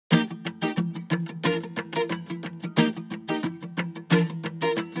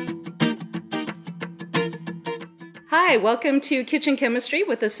Hi, welcome to Kitchen Chemistry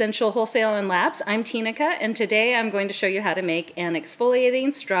with Essential Wholesale and Labs. I'm Tinica, and today I'm going to show you how to make an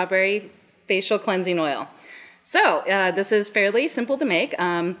exfoliating strawberry facial cleansing oil. So this is fairly simple to make.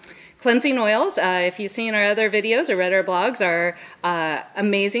 Cleansing oils, if you've seen our other videos or read our blogs, are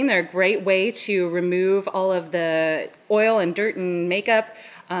amazing. They're a great way to remove all of the oil and dirt and makeup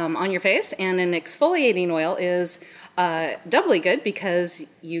on your face. And an exfoliating oil is doubly good because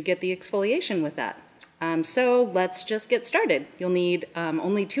you get the exfoliation with that. So let's just get started. You'll need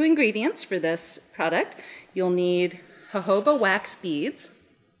only 2 ingredients for this product. You'll need jojoba wax beads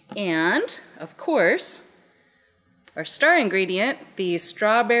and, of course, our star ingredient, the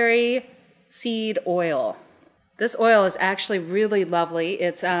strawberry seed oil. This oil is actually really lovely.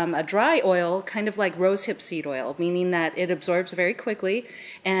 It's a dry oil, kind of like rosehip seed oil, meaning that it absorbs very quickly.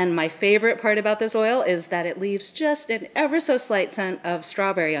 And my favorite part about this oil is that it leaves just an ever so slight scent of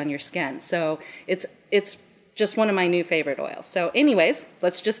strawberry on your skin. So it's just one of my new favorite oils. So anyways,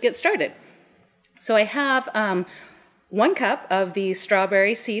 let's just get started. So I have 1 cup of the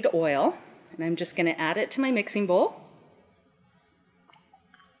strawberry seed oil, and I'm just gonna add it to my mixing bowl.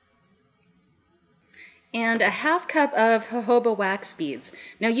 And a 1/2 cup of jojoba wax beads.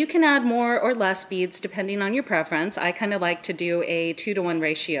 Now you can add more or less beads depending on your preference. I kind of like to do a 2-to-1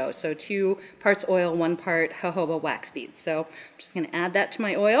 ratio, so 2 parts oil, 1 part jojoba wax beads. So I'm just going to add that to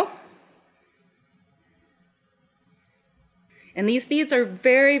my oil. And these beads are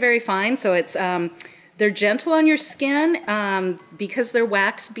very, very fine, so it's they're gentle on your skin because they're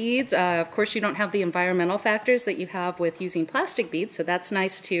wax beads. Of course, you don't have the environmental factors that you have with using plastic beads, so that's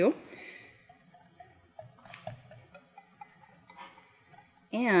nice too.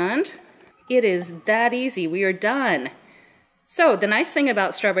 And it is that easy. We are done. So the nice thing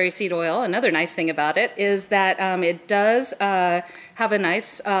about strawberry seed oil, another nice thing about it, is that it does have a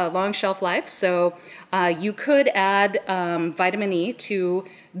nice long shelf life. So you could add vitamin E to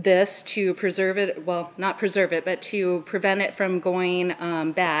this to preserve it, well, not preserve it, but to prevent it from going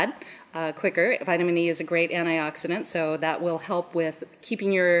bad quicker. Vitamin E is a great antioxidant, so that will help with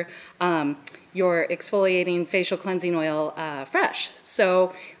keeping your exfoliating facial cleansing oil fresh.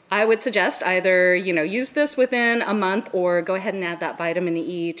 So I would suggest either, use this within a month or go ahead and add that vitamin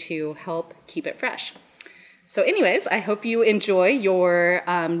E to help keep it fresh. So anyways, I hope you enjoy your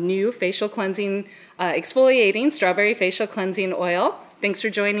new facial cleansing, exfoliating strawberry facial cleansing oil. Thanks for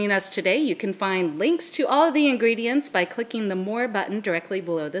joining us today. You can find links to all of the ingredients by clicking the More button directly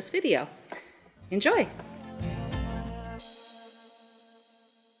below this video. Enjoy!